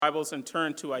Bibles and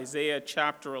turn to Isaiah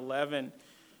chapter 11.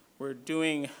 We're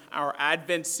doing our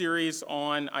Advent series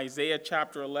on Isaiah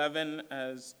chapter 11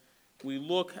 as we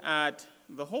look at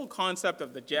the whole concept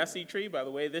of the Jesse tree. By the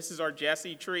way, this is our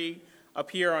Jesse tree up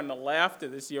here on the left.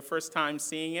 If this is your first time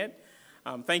seeing it,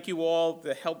 thank you all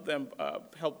to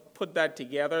help put that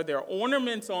together. There are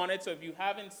ornaments on it, so if you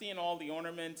haven't seen all the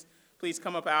ornaments, please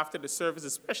come up after the service,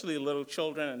 especially little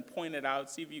children, and point it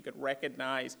out. See if you could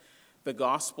recognize the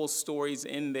gospel stories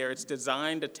in there. It's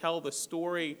designed to tell the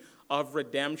story of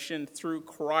redemption through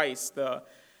Christ,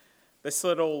 this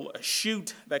little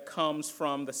shoot that comes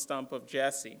from the stump of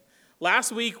Jesse.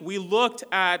 Last week, we looked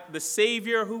at the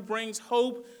Savior who brings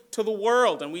hope to the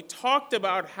world, and we talked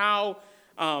about how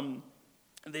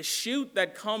the shoot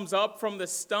that comes up from the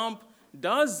stump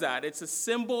does that. It's a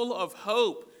symbol of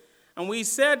hope. And we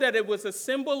said that it was a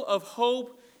symbol of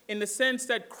hope in the sense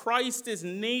that Christ is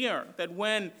near, that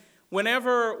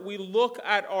whenever we look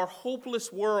at our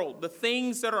hopeless world, the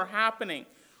things that are happening,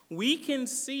 we can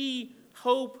see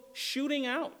hope shooting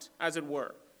out, as it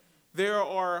were. There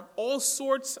are all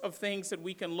sorts of things that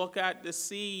we can look at to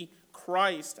see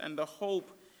Christ and the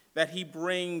hope that he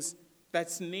brings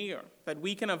that's near, that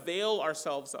we can avail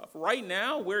ourselves of. Right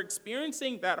now, we're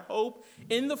experiencing that hope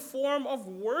in the form of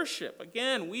worship.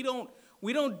 Again, we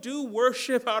don't do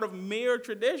worship out of mere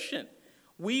tradition.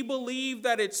 We believe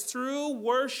that it's through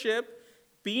worship,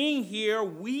 being here,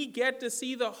 we get to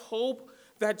see the hope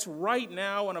that's right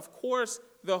now, and of course,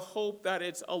 the hope that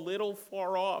it's a little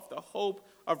far off, the hope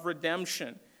of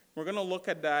redemption. We're going to look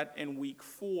at that in week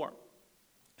 4.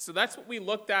 So that's what we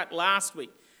looked at last week.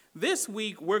 This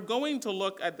week, we're going to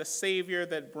look at the Savior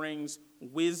that brings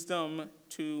wisdom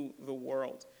to the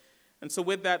world. And so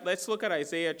with that, let's look at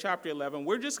Isaiah chapter 11.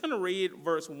 We're just going to read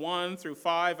verse 1 through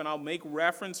 5, and I'll make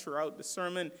reference throughout the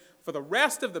sermon for the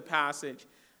rest of the passage.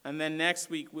 And then next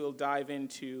week, we'll dive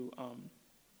into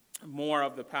more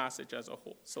of the passage as a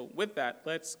whole. So with that,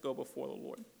 let's go before the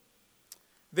Lord.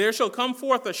 There shall come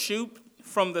forth a shoot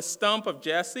from the stump of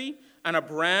Jesse, and a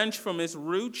branch from his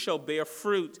root shall bear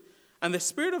fruit. And the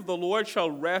Spirit of the Lord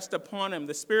shall rest upon him,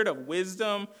 the Spirit of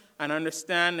wisdom and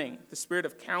understanding, the Spirit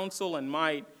of counsel and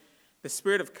might, the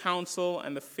Spirit of counsel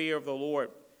and the fear of the Lord.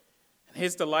 And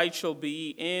his delight shall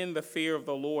be in the fear of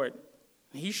the Lord.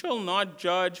 And he shall not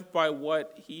judge by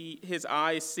what his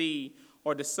eyes see,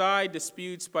 or decide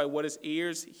disputes by what his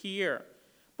ears hear.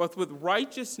 But with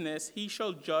righteousness he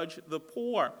shall judge the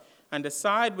poor, and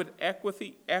decide with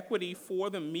equity for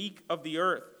the meek of the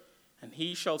earth. And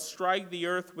he shall strike the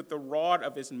earth with the rod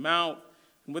of his mouth,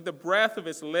 and with the breath of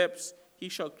his lips he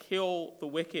shall kill the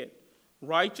wicked.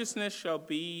 Righteousness shall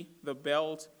be the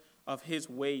belt of his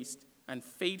waist, and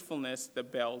faithfulness the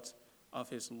belt of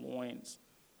his loins.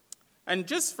 And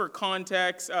just for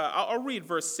context, I'll read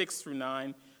verse 6 through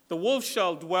 9. The wolf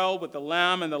shall dwell with the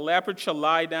lamb, and the leopard shall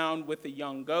lie down with the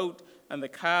young goat, and the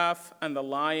calf, and the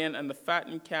lion, and the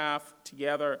fattened calf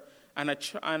together, and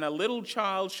a little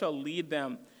child shall lead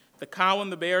them. The cow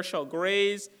and the bear shall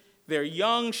graze, their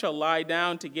young shall lie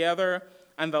down together,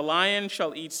 and the lion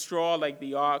shall eat straw like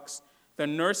the ox. The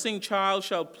nursing child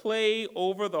shall play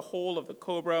over the hole of the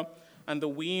cobra, and the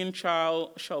weaned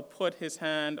child shall put his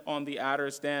hand on the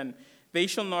adder's den. They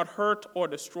shall not hurt or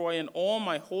destroy in all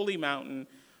my holy mountain,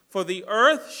 for the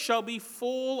earth shall be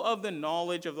full of the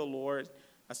knowledge of the Lord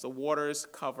as the waters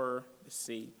cover the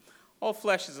sea. All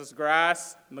flesh is as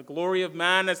grass, and the glory of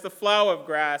man as the flower of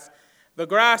grass. The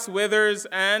grass withers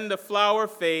and the flower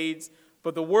fades,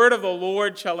 but the word of the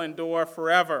Lord shall endure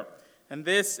forever. And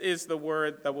this is the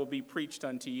word that will be preached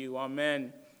unto you.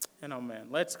 Amen and amen.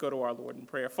 Let's go to our Lord in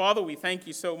prayer. Father, we thank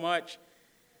you so much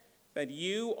that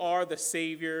you are the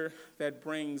Savior that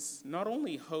brings not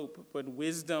only hope, but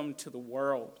wisdom to the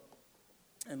world.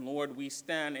 And Lord, we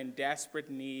stand in desperate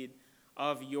need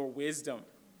of your wisdom.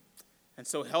 And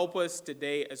so help us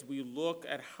today as we look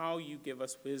at how you give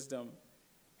us wisdom.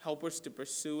 Help us to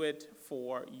pursue it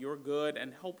for your good,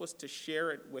 and help us to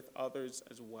share it with others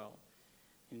as well.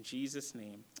 In Jesus'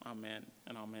 name, amen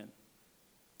and amen.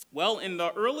 Well, in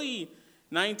the early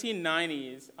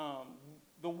 1990s,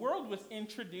 the world was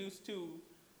introduced to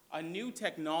a new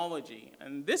technology.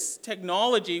 And this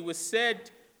technology was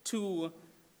said to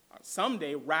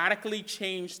someday radically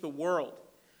change the world.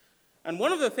 And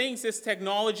one of the things this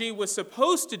technology was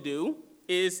supposed to do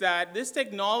is that this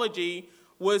technology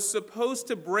was supposed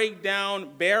to break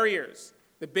down barriers,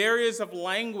 the barriers of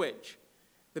language,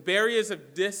 the barriers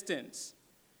of distance.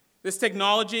 This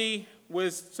technology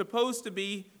was supposed to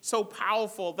be so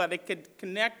powerful that it could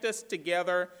connect us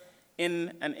together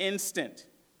in an instant.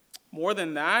 More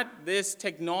than that, this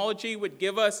technology would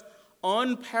give us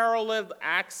unparalleled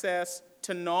access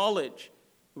to knowledge.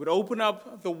 It would open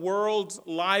up the world's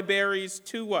libraries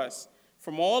to us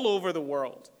from all over the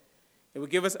world. It would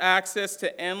give us access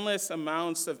to endless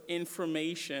amounts of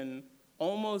information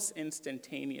almost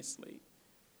instantaneously.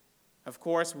 Of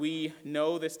course, we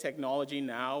know this technology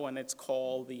now, and it's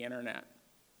called the internet,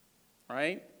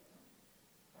 right?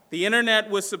 The internet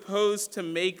was supposed to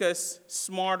make us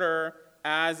smarter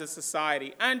as a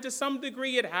society, and to some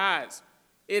degree it has.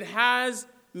 It has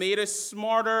made us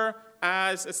smarter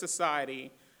as a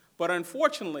society, but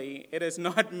unfortunately, it has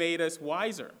not made us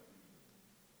wiser.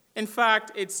 In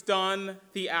fact, it's done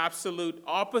the absolute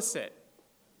opposite.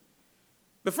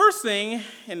 The first thing,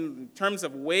 in terms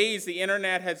of ways the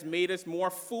internet has made us more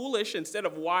foolish instead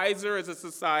of wiser as a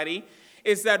society,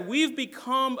 is that we've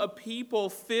become a people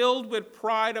filled with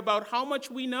pride about how much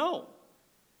we know.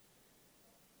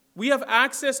 We have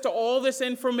access to all this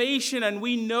information and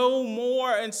we know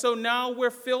more, and so now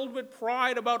we're filled with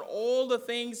pride about all the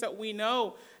things that we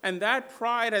know, and that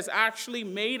pride has actually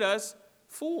made us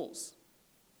fools.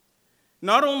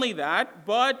 Not only that,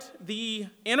 but the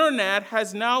internet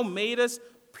has now made us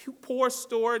poor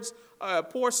stewards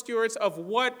of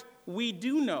what we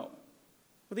do know,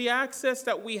 the access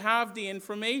that we have to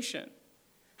information.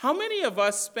 How many of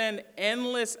us spend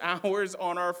endless hours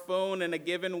on our phone in a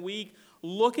given week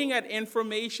looking at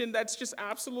information that's just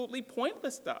absolutely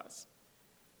pointless to us?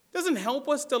 It doesn't help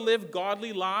us to live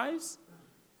godly lives.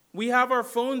 We have our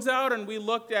phones out and we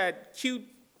looked at cute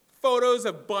photos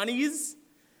of bunnies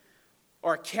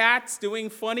or cats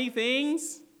doing funny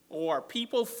things or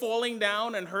people falling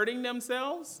down and hurting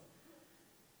themselves.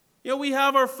 We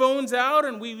have our phones out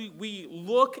and we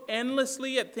look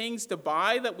endlessly at things to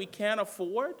buy that we can't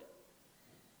afford.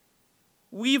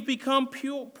 We've become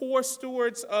poor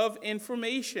stewards of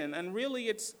information, and really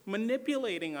it's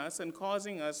manipulating us and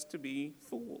causing us to be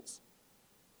fools.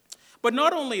 But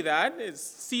not only that, as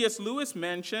C.S. Lewis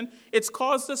mentioned, it's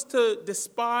caused us to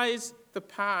despise the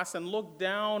past and look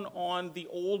down on the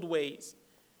old ways.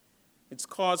 It's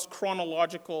caused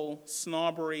chronological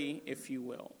snobbery, if you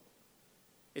will.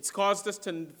 It's caused us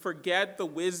to forget the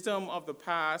wisdom of the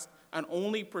past and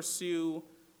only pursue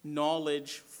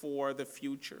knowledge for the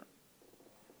future.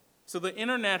 So the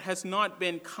internet has not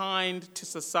been kind to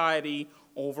society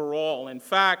overall. In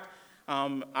fact,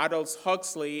 Aldous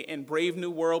Huxley in Brave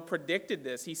New World predicted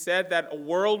this. He said that a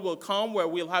world will come where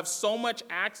we'll have so much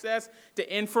access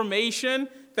to information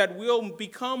that we'll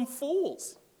become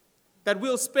fools, that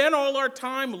we'll spend all our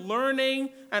time learning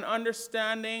and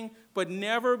understanding, but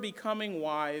never becoming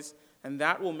wise, and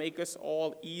that will make us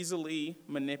all easily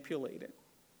manipulated.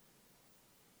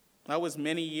 That was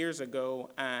many years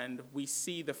ago, and we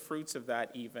see the fruits of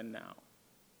that even now.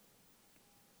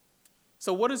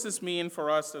 So what does this mean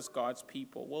for us as God's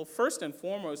people? Well, first and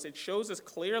foremost, it shows us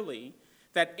clearly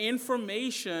that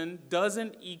information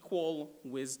doesn't equal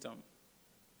wisdom.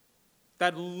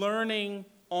 That learning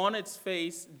on its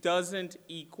face doesn't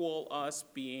equal us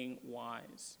being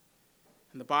wise.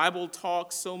 And the Bible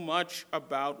talks so much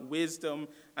about wisdom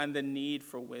and the need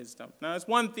for wisdom. Now, as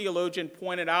one theologian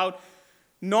pointed out,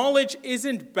 knowledge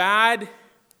isn't bad.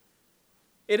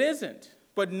 It isn't.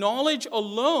 But knowledge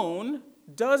alone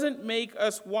doesn't make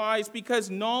us wise, because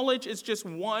knowledge is just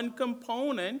one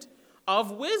component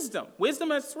of wisdom. Wisdom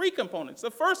has three components.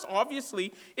 The first,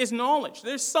 obviously, is knowledge.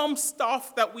 There's some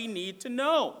stuff that we need to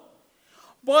know.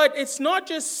 But it's not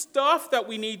just stuff that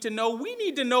we need to know. We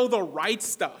need to know the right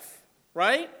stuff,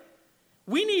 right?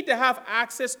 We need to have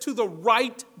access to the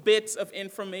right bits of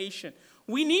information.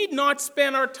 We need not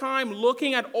spend our time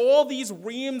looking at all these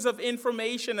reams of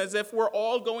information as if we're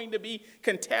all going to be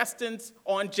contestants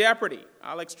on Jeopardy.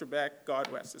 Alex Trebek, God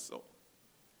rest his soul.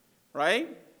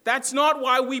 Right? That's not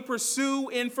why we pursue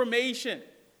information,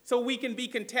 so we can be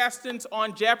contestants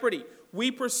on Jeopardy.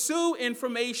 We pursue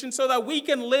information so that we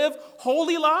can live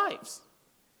holy lives.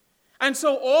 And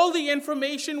so all the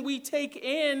information we take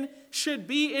in should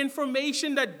be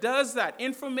information that does that,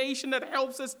 information that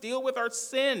helps us deal with our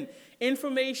sin,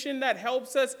 information that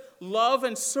helps us love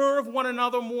and serve one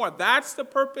another more. That's the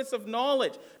purpose of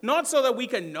knowledge. Not so that we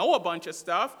can know a bunch of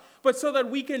stuff, but so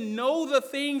that we can know the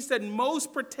things that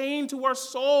most pertain to our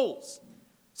souls.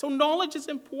 So knowledge is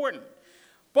important.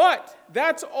 But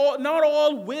that's all. Not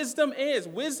all wisdom is.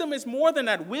 Wisdom is more than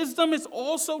that. Wisdom is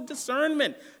also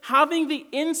discernment, having the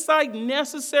insight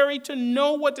necessary to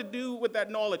know what to do with that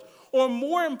knowledge. Or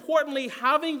more importantly,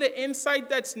 having the insight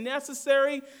that's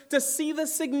necessary to see the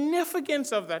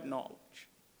significance of that knowledge,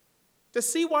 to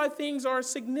see why things are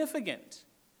significant.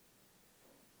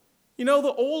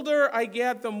 The older I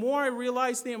get, the more I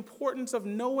realize the importance of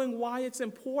knowing why it's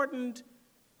important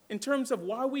in terms of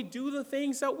why we do the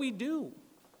things that we do.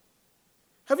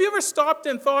 Have you ever stopped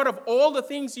and thought of all the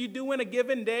things you do in a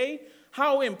given day,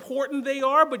 how important they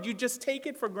are, but you just take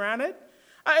it for granted?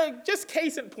 Just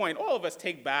case in point, all of us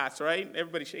take baths, right?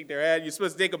 Everybody shake their head. You're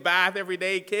supposed to take a bath every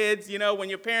day, kids. You know, when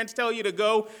your parents tell you to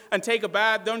go and take a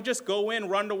bath, don't just go in,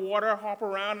 run to water, hop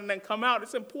around, and then come out.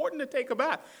 It's important to take a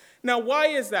bath. Now, why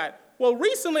is that? Well,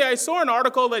 recently I saw an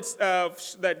article that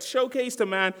showcased a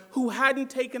man who hadn't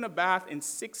taken a bath in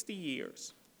 60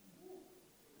 years.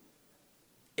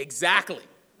 Exactly.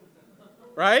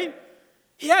 Right?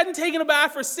 He hadn't taken a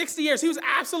bath for 60 years. He was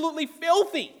absolutely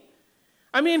filthy.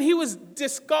 I mean, he was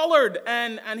discolored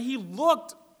and he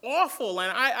looked awful, and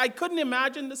I couldn't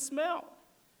imagine the smell.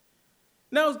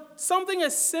 Now, something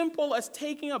as simple as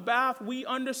taking a bath, we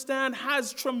understand,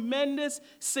 has tremendous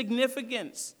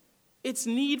significance. It's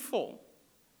needful,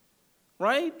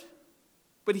 right?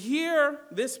 But here,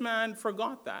 this man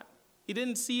forgot that. He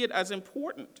didn't see it as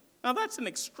important. Now, that's an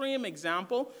extreme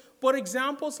example, but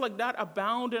examples like that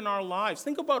abound in our lives.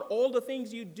 Think about all the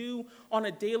things you do on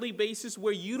a daily basis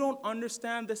where you don't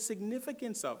understand the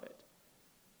significance of it.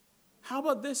 How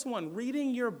about this one?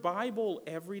 Reading your Bible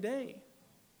every day.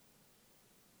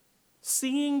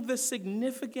 Seeing the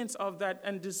significance of that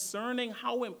and discerning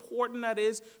how important that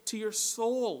is to your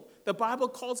soul. The Bible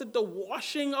calls it the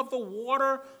washing of the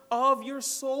water of your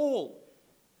soul.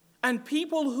 And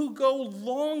people who go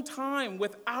long time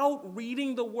without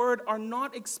reading the word are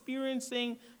not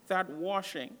experiencing that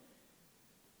washing.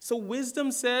 So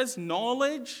wisdom says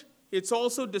knowledge, it's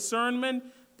also discernment,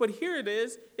 but here it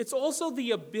is, it's also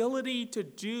the ability to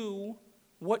do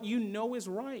what you know is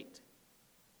right.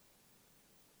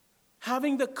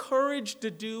 Having the courage to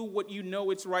do what you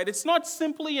know is right. It's not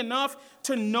simply enough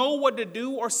to know what to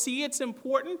do or see it's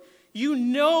important. You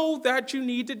know that you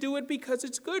need to do it because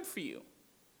it's good for you.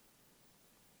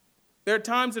 There are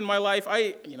times in my life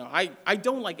I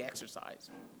don't like exercise.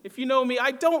 If you know me,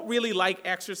 I don't really like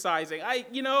exercising.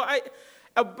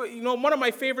 One of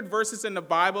my favorite verses in the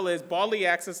Bible is bodily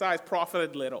exercise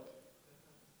profited little.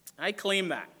 I claim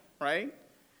that, right?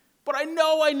 But I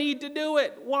know I need to do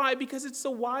it. Why? Because it's the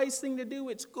wise thing to do.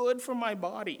 It's good for my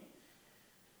body.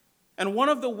 And one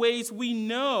of the ways we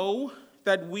know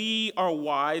that we are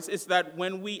wise is that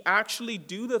when we actually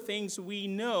do the things we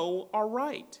know are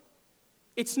right.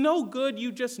 It's no good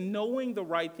you just knowing the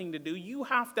right thing to do. You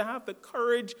have to have the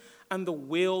courage and the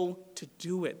will to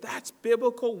do it. That's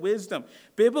biblical wisdom.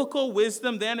 Biblical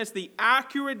wisdom then is the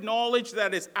accurate knowledge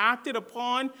that is acted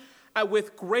upon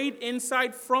with great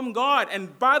insight from God.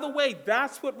 And by the way,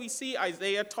 that's what we see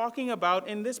Isaiah talking about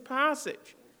in this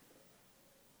passage.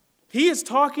 He is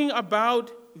talking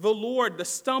about the Lord, the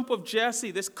stump of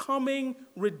Jesse, this coming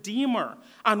Redeemer.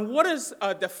 And what is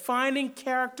a defining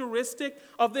characteristic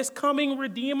of this coming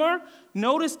Redeemer?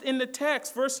 Notice in the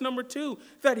text, verse number 2,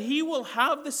 that he will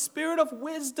have the spirit of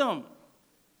wisdom.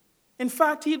 In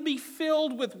fact, he'll be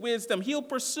filled with wisdom. He'll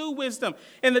pursue wisdom.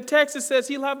 In the text, it says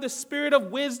he'll have the spirit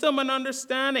of wisdom and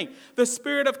understanding, the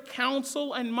spirit of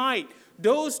counsel and might.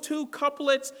 Those two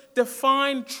couplets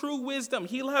define true wisdom.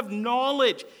 He'll have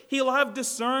knowledge. He'll have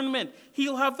discernment.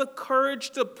 He'll have the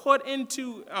courage to put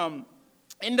into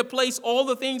place all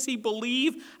the things he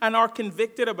believes and are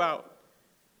convicted about.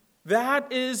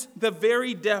 That is the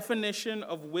very definition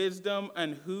of wisdom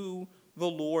and who the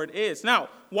Lord is. Now,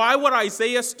 why would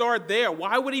Isaiah start there?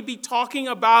 Why would he be talking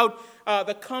about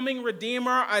the coming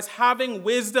Redeemer as having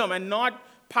wisdom and not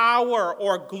power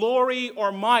or glory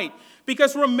or might?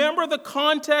 Because remember the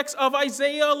context of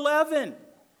Isaiah 11.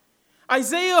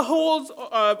 Isaiah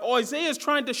is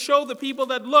trying to show the people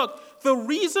that, look, the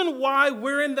reason why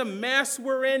we're in the mess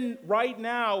we're in right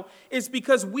now is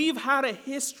because we've had a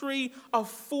history of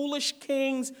foolish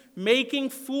kings making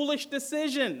foolish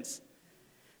decisions.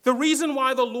 The reason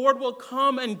why the Lord will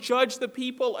come and judge the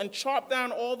people and chop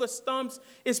down all the stumps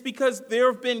is because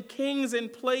there have been kings in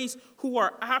place who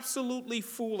are absolutely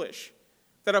foolish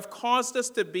that have caused us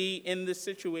to be in this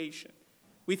situation.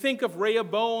 We think of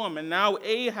Rehoboam and now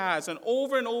Ahaz, and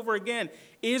over again,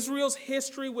 Israel's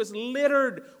history was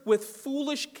littered with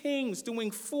foolish kings doing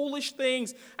foolish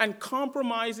things and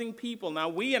compromising people. Now,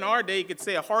 we in our day could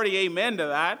say a hearty amen to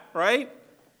that, right?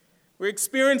 We're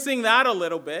experiencing that a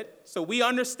little bit, so we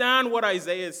understand what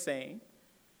Isaiah is saying.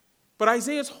 But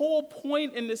Isaiah's whole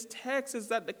point in this text is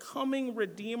that the coming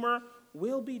Redeemer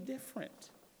will be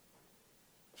different.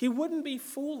 He wouldn't be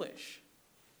foolish.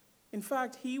 In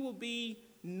fact, he will be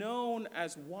known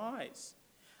as wise.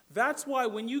 That's why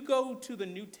when you go to the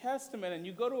New Testament and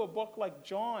you go to a book like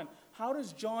John, how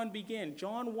does John begin?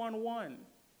 John 1:1.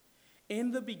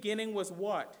 In the beginning was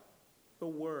what? The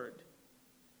Word,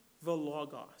 the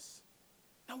Logos.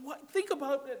 Now, think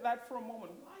about that for a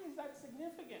moment. Why is that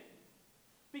significant?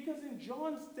 Because in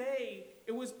John's day,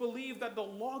 it was believed that the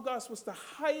Logos was the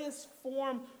highest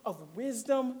form of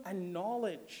wisdom and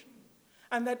knowledge.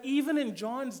 And that even in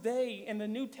John's day, in the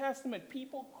New Testament,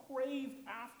 people craved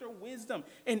after wisdom.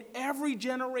 In every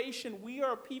generation, we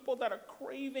are people that are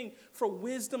craving for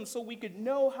wisdom so we could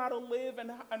know how to live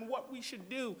and what we should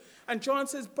do. And John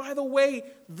says, by the way,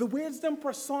 the wisdom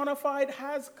personified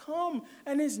has come,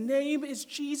 and his name is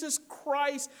Jesus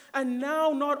Christ. And now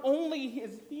not only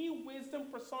is he wisdom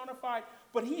personified,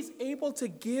 but he's able to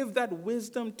give that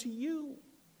wisdom to you.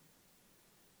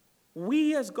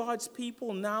 We as God's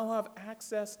people now have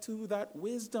access to that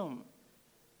wisdom.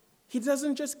 He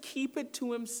doesn't just keep it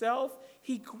to himself,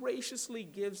 he graciously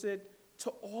gives it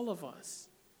to all of us.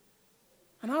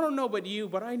 And I don't know about you,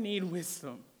 but I need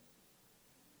wisdom.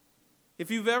 If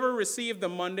you've ever received the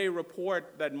Monday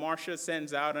report that Marcia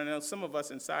sends out, I know some of us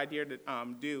inside here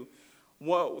that do,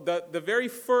 well, the very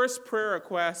first prayer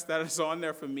request that is on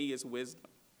there for me is wisdom.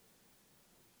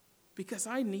 Because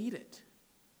I need it.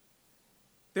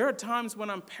 There are times when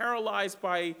I'm paralyzed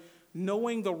by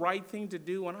knowing the right thing to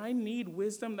do, and I need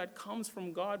wisdom that comes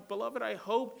from God. Beloved, I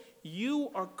hope you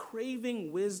are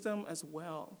craving wisdom as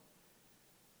well,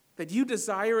 that you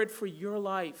desire it for your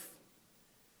life.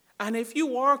 And if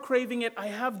you are craving it, I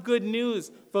have good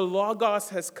news. The Logos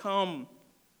has come,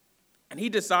 and he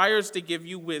desires to give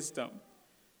you wisdom.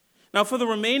 Now, for the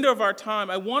remainder of our time,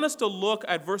 I want us to look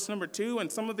at verse number 2 and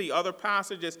some of the other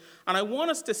passages, and I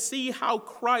want us to see how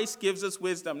Christ gives us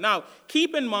wisdom. Now,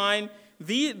 keep in mind,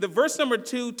 the verse number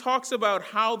 2 talks about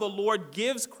how the Lord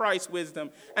gives Christ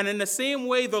wisdom, and in the same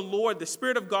way the Lord, the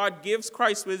Spirit of God, gives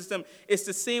Christ wisdom, it's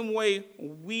the same way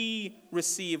we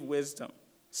receive wisdom.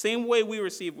 Same way we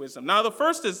receive wisdom. Now, the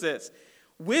first is this.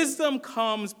 Wisdom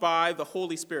comes by the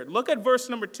Holy Spirit. Look at verse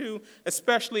number 2,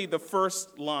 especially the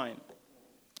first line.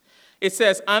 It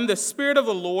says, and the Spirit of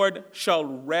the Lord shall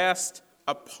rest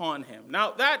upon him.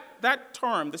 Now, that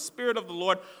term, the Spirit of the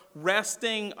Lord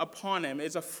resting upon him,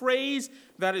 is a phrase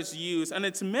that is used, and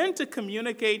it's meant to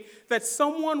communicate that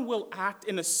someone will act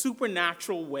in a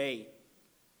supernatural way.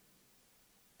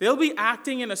 They'll be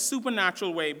acting in a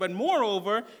supernatural way, but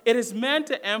moreover, it is meant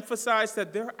to emphasize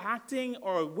that they're acting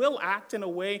or will act in a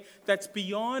way that's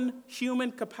beyond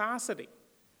human capacity,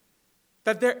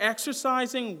 that they're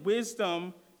exercising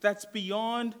wisdom that's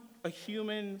beyond a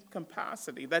human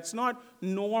capacity, that's not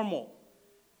normal,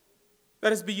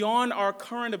 that is beyond our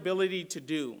current ability to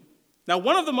do. Now,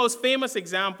 one of the most famous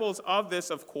examples of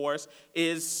this, of course,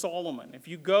 is Solomon. If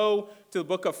you go to the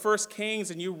book of 1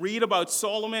 Kings and you read about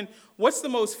Solomon, what's the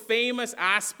most famous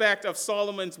aspect of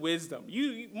Solomon's wisdom?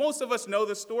 Most of us know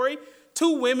the story.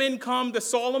 2 women come to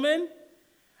Solomon,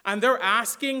 and they're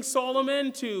asking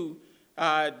Solomon to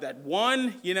that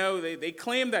one, they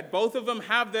claim that both of them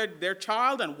have their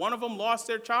child, and one of them lost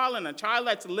their child, and a child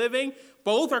that's living,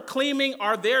 both are claiming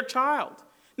are their child.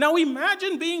 Now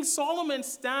imagine being Solomon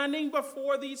standing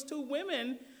before these 2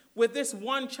 women with this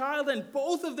one child, and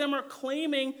both of them are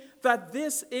claiming that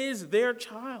this is their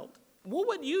child. What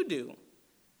would you do?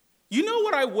 You know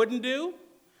what I wouldn't do?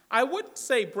 I wouldn't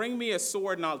say, bring me a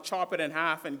sword and I'll chop it in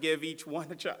half and give each one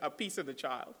a piece of the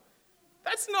child.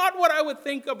 That's not what I would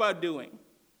think about doing.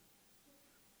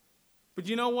 But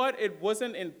you know what? It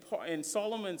wasn't in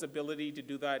Solomon's ability to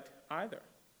do that either.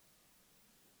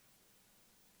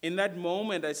 In that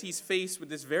moment, as he's faced with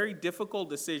this very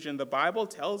difficult decision, the Bible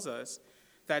tells us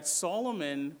that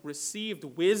Solomon received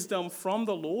wisdom from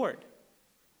the Lord.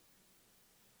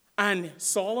 And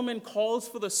Solomon calls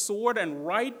for the sword, and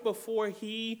right before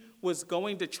he was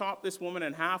going to chop this woman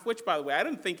in half, which, by the way, I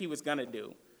didn't think he was going to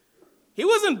do. He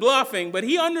wasn't bluffing, but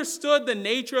he understood the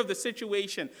nature of the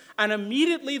situation. And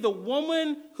immediately the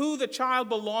woman who the child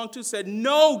belonged to said,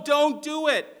 no, don't do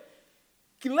it.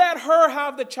 Let her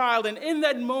have the child. And in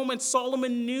that moment,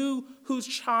 Solomon knew whose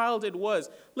child it was.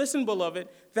 Listen, beloved,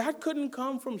 that couldn't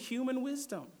come from human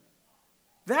wisdom.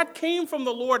 That came from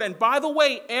the Lord. And by the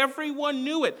way, everyone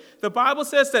knew it. The Bible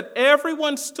says that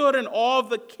everyone stood in awe of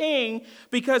the king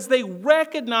because they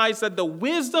recognized that the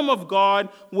wisdom of God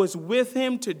was with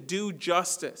him to do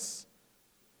justice.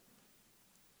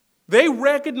 They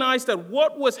recognized that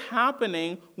what was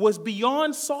happening was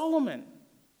beyond Solomon,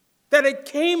 that it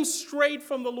came straight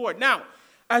from the Lord. Now,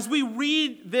 as we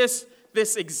read this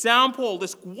example,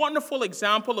 this wonderful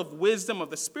example of wisdom, of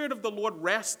the Spirit of the Lord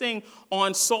resting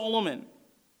on Solomon,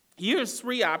 here's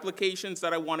 3 applications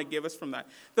that I want to give us from that.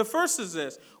 The first is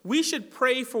this. We should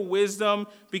pray for wisdom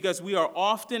because we are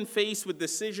often faced with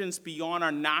decisions beyond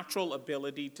our natural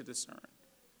ability to discern.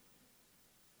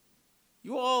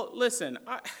 You all, listen,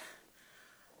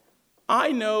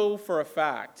 I know for a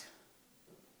fact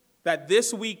that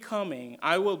this week coming,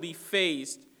 I will be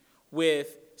faced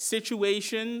with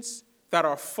situations that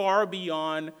are far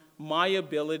beyond my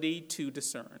ability to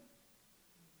discern.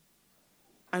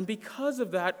 And because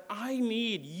of that,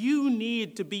 you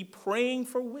need to be praying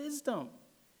for wisdom.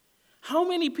 How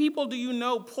many people do you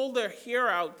know pull their hair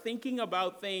out thinking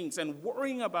about things and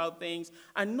worrying about things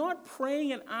and not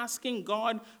praying and asking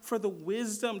God for the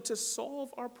wisdom to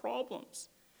solve our problems?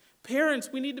 Parents,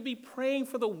 we need to be praying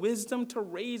for the wisdom to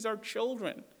raise our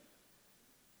children.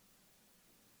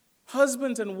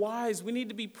 Husbands and wives, we need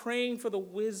to be praying for the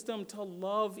wisdom to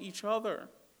love each other.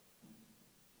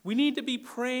 We need to be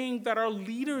praying that our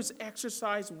leaders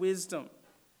exercise wisdom.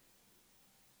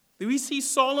 We see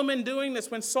Solomon doing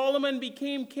this. When Solomon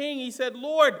became king, he said,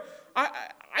 Lord,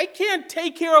 I can't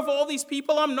take care of all these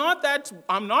people. I'm not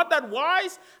that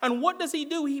wise. And what does he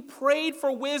do? He prayed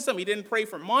for wisdom. He didn't pray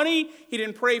for money. He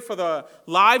didn't pray for the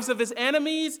lives of his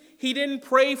enemies. He didn't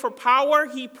pray for power.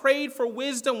 He prayed for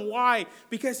wisdom. Why?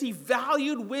 Because he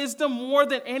valued wisdom more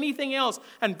than anything else.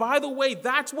 And by the way,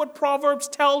 that's what Proverbs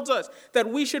tells us, that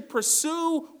we should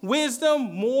pursue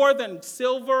wisdom more than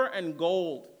silver and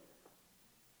gold.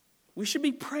 We should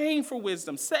be praying for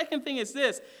wisdom. Second thing is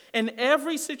this: in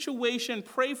every situation,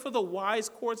 pray for the wise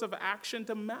course of action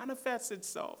to manifest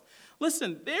itself.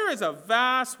 Listen, there is a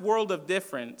vast world of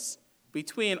difference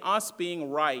between us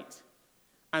being right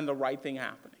and the right thing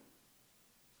happening.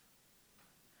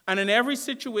 And in every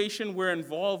situation we're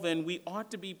involved in, we ought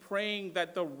to be praying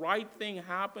that the right thing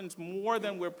happens more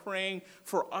than we're praying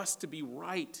for us to be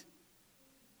right.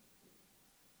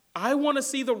 I want to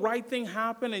see the right thing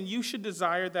happen, and you should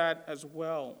desire that as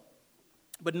well.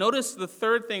 But notice the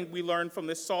third thing we learned from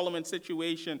this Solomon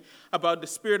situation about the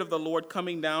Spirit of the Lord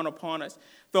coming down upon us.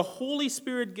 The Holy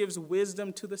Spirit gives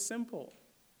wisdom to the simple.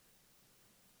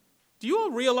 Do you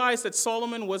all realize that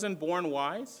Solomon wasn't born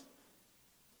wise?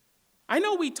 I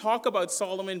know we talk about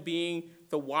Solomon being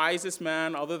the wisest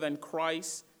man other than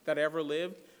Christ that ever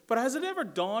lived, but has it ever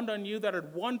dawned on you that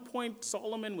at one point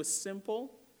Solomon was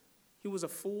simple? He was a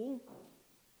fool.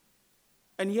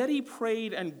 And yet he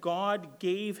prayed, and God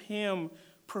gave him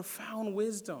profound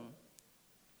wisdom.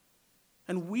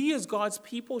 And we as God's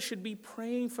people should be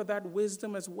praying for that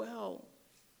wisdom as well.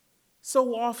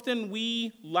 So often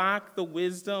we lack the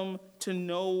wisdom to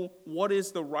know what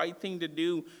is the right thing to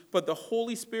do, but the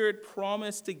Holy Spirit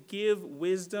promised to give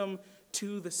wisdom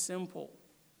to the simple.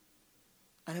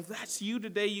 And if that's you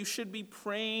today, you should be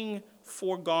praying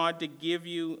for God to give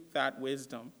you that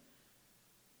wisdom.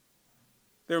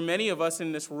 There are many of us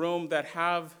in this room that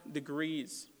have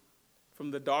degrees,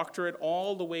 from the doctorate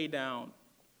all the way down.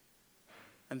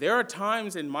 And there are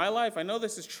times in my life, I know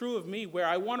this is true of me, where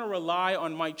I want to rely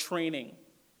on my training.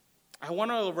 I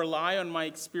want to rely on my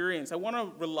experience. I want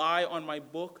to rely on my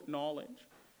book knowledge.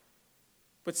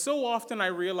 But so often I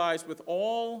realize with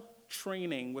all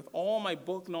training, with all my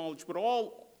book knowledge, with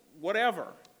all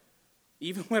whatever,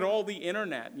 even with all the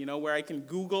internet, where I can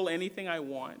Google anything I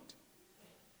want,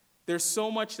 there's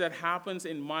so much that happens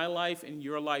in my life, in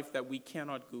your life, that we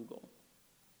cannot Google.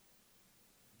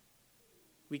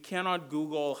 We cannot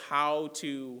Google how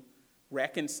to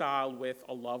reconcile with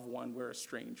a loved one we're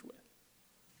estranged with.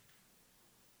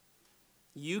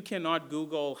 You cannot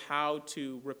Google how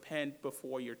to repent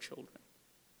before your children.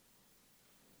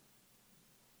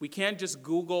 We can't just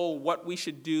Google what we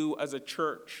should do as a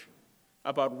church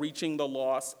about reaching the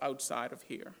lost outside of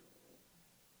here.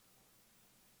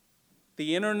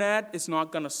 The internet is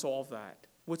not going to solve that.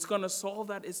 What's going to solve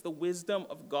that is the wisdom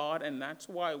of God, and that's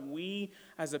why we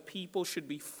as a people should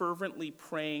be fervently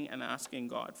praying and asking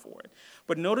God for it.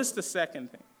 But notice the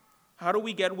second thing. How do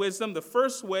we get wisdom? The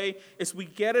first way is we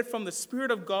get it from the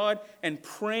Spirit of God and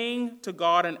praying to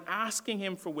God and asking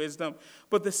Him for wisdom.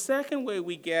 But the second way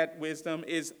we get wisdom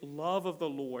is love of the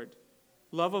Lord.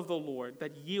 Love of the Lord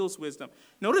that yields wisdom.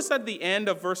 Notice at the end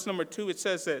of verse number 2, it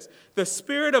says this: the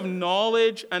spirit of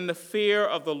knowledge and the fear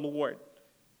of the Lord.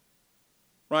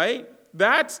 Right?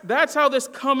 That's how this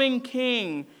coming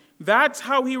king, that's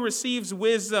how he receives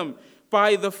wisdom,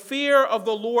 by the fear of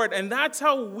the Lord. And that's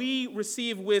how we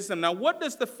receive wisdom. Now, what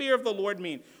does the fear of the Lord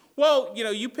mean? Well,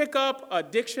 you pick up a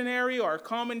dictionary or a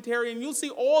commentary, and you'll see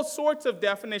all sorts of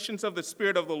definitions of the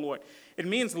Spirit of the Lord. It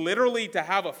means literally to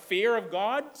have a fear of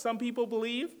God, some people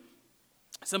believe.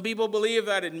 Some people believe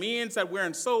that it means that we're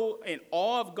in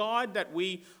awe of God, that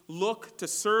we look to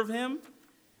serve Him.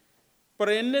 But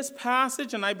in this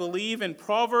passage, and I believe in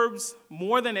Proverbs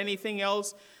more than anything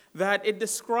else, that it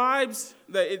describes,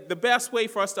 the best way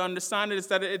for us to understand it is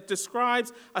that it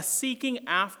describes a seeking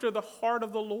after the heart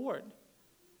of the Lord.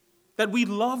 That we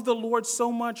love the Lord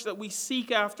so much that we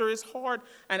seek after his heart.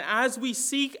 And as we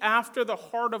seek after the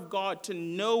heart of God, to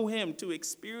know him, to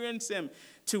experience him,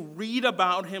 to read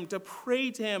about him, to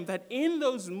pray to him, that in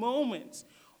those moments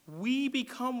we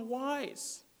become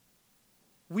wise.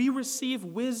 We receive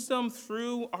wisdom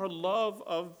through our love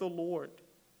of the Lord.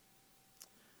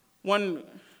 One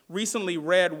recently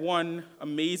read one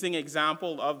amazing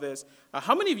example of this.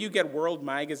 How many of you get World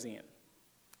Magazine?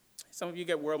 Some of you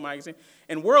get World Magazine.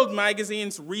 In World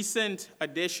Magazine's recent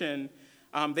edition,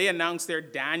 they announced their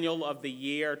Daniel of the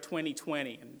Year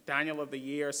 2020. And Daniel of the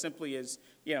Year simply is,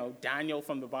 Daniel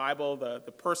from the Bible,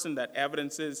 the person that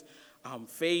evidences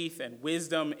faith and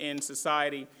wisdom in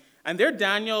society. And their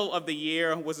Daniel of the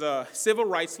Year was a civil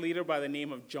rights leader by the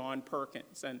name of John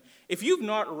Perkins. And if you've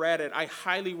not read it, I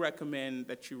highly recommend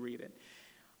that you read it.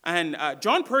 And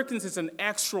John Perkins is an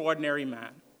extraordinary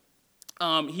man.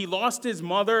 He lost his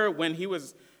mother when he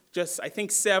was just,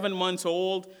 7 months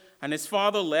old, and his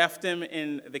father left him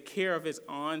in the care of his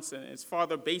aunts, and his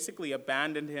father basically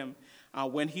abandoned him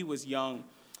when he was young.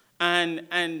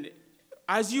 And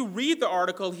as you read the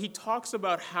article, he talks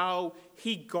about how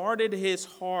he guarded his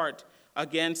heart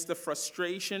against the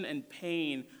frustration and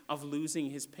pain of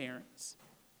losing his parents.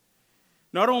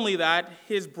 Not only that,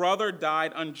 his brother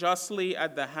died unjustly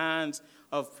at the hands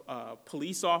of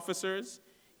police officers.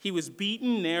 He was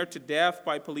beaten near to death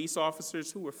by police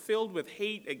officers who were filled with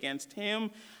hate against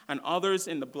him and others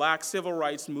in the black civil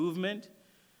rights movement.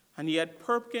 And yet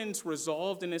Perkins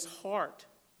resolved in his heart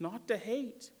not to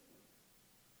hate.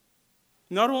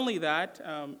 Not only that,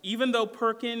 even though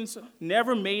Perkins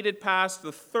never made it past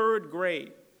the third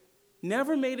grade,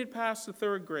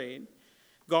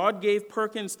 God gave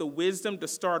Perkins the wisdom to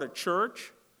start a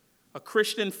church, a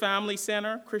Christian family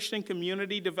center, Christian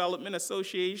Community Development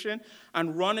Association,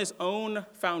 and run his own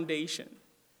foundation.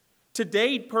 To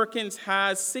date, Perkins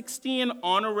has 16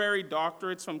 honorary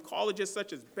doctorates from colleges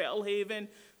such as Belhaven,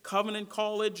 Covenant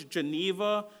College,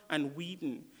 Geneva, and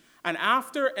Wheaton. And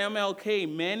after MLK,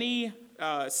 many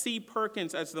see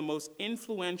Perkins as the most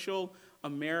influential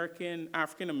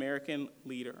African-American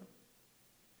leader.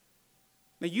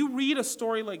 Now, you read a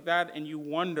story like that and you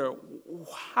wonder,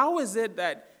 how is it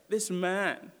that this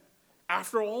man,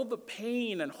 after all the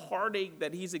pain and heartache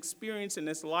that he's experienced in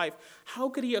his life, how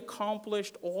could he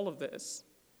accomplish all of this?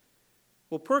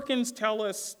 Well, Perkins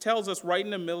tells us right in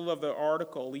the middle of the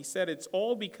article, he said it's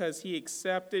all because he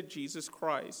accepted Jesus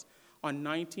Christ in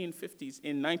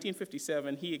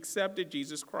 1957. He accepted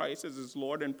Jesus Christ as his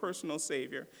Lord and personal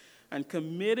Savior and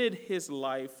committed his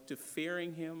life to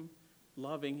fearing him,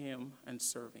 loving him, and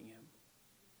serving him.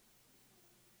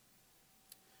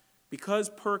 Because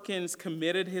Perkins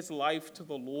committed his life to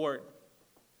the Lord,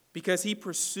 because he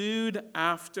pursued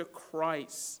after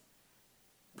Christ,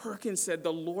 Perkins said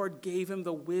the Lord gave him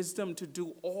the wisdom to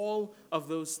do all of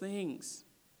those things.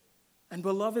 And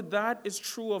beloved, that is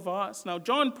true of us. Now,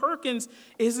 John Perkins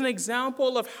is an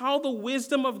example of how the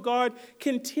wisdom of God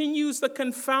continues to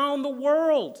confound the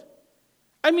world.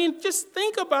 I mean, just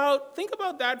think about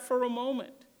that for a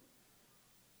moment.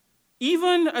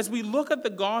 Even as we look at the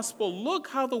gospel, look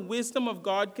how the wisdom of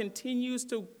God continues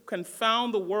to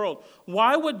confound the world.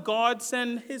 Why would God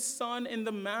send his son in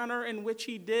the manner in which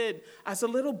he did, as a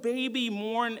little baby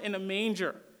born in a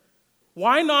manger?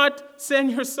 Why not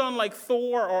send your son like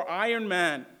Thor or Iron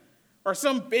Man or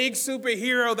some big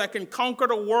superhero that can conquer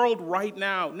the world right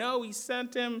now? No, he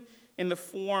sent him in the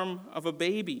form of a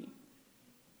baby.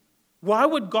 Why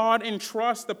would God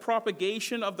entrust the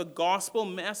propagation of the gospel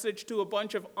message to a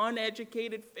bunch of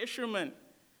uneducated fishermen?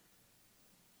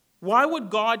 Why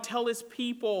would God tell his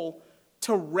people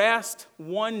to rest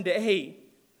one day?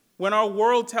 When our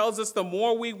world tells us the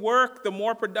more we work, the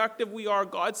more productive we are,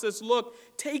 God says, look,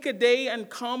 take a day and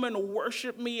come and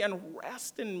worship me and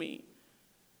rest in me.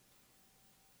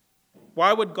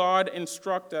 Why would God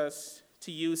instruct us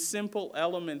to use simple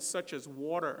elements such as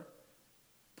water,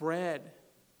 bread,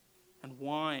 and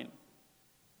wine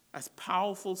as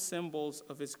powerful symbols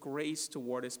of his grace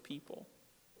toward his people?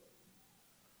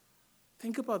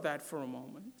 Think about that for a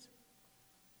moment.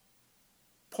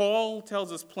 Paul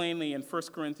tells us plainly in 1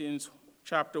 Corinthians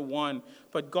chapter 1,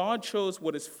 but God chose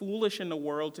what is foolish in the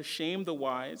world to shame the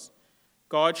wise.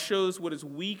 God shows what is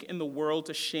weak in the world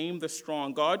to shame the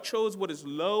strong. God chose what is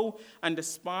low and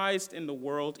despised in the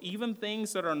world, even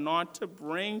things that are not, to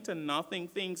bring to nothing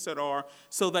things that are,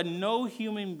 so that no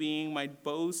human being might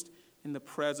boast in the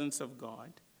presence of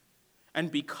God. And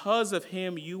because of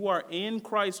him, you are in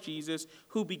Christ Jesus,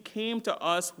 who became to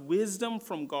us wisdom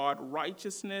from God,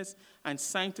 righteousness and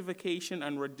sanctification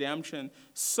and redemption,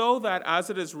 so that, as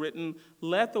it is written,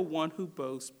 let the one who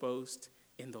boasts boast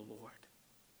in the Lord.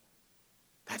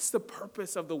 That's the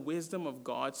purpose of the wisdom of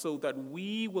God, so that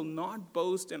we will not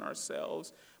boast in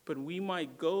ourselves, but we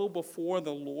might go before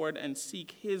the Lord and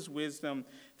seek his wisdom,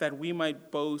 that we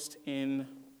might boast in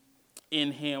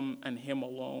him and him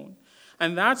alone.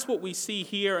 And that's what we see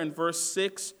here in verse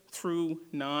 6 through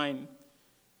 9.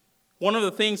 One of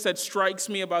the things that strikes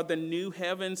me about the new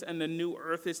heavens and the new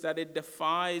earth is that it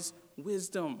defies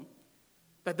wisdom,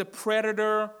 that the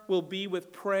predator will be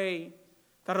with prey,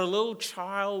 that a little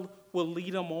child will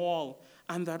lead them all,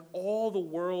 and that all the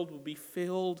world will be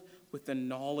filled with the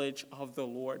knowledge of the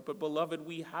Lord. But beloved,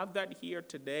 we have that here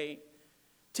today.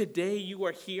 Today you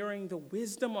are hearing the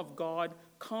wisdom of God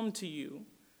come to you,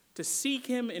 to seek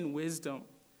him in wisdom,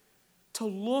 to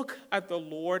look at the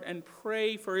Lord and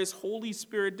pray for his Holy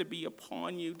Spirit to be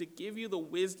upon you, to give you the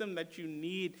wisdom that you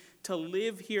need to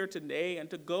live here today and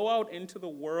to go out into the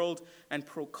world and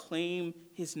proclaim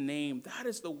his name. That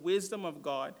is the wisdom of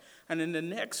God. And in the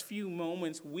next few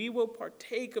moments, we will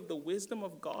partake of the wisdom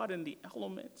of God in the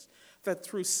elements, that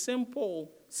through simple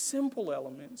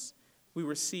elements, we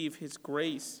receive his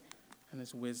grace and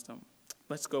his wisdom.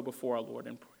 Let's go before our Lord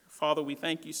in prayer. Father, we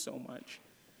thank you so much.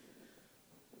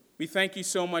 We thank you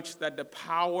so much that the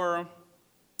power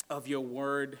of your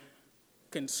word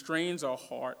constrains our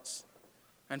hearts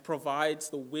and provides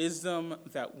the wisdom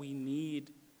that we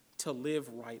need to live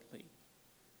rightly.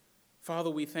 Father,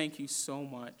 we thank you so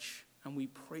much, and we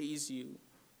praise you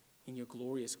in your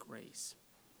glorious grace.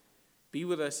 Be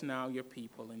with us now, your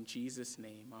people. In Jesus'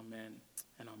 name, amen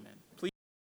and amen. Please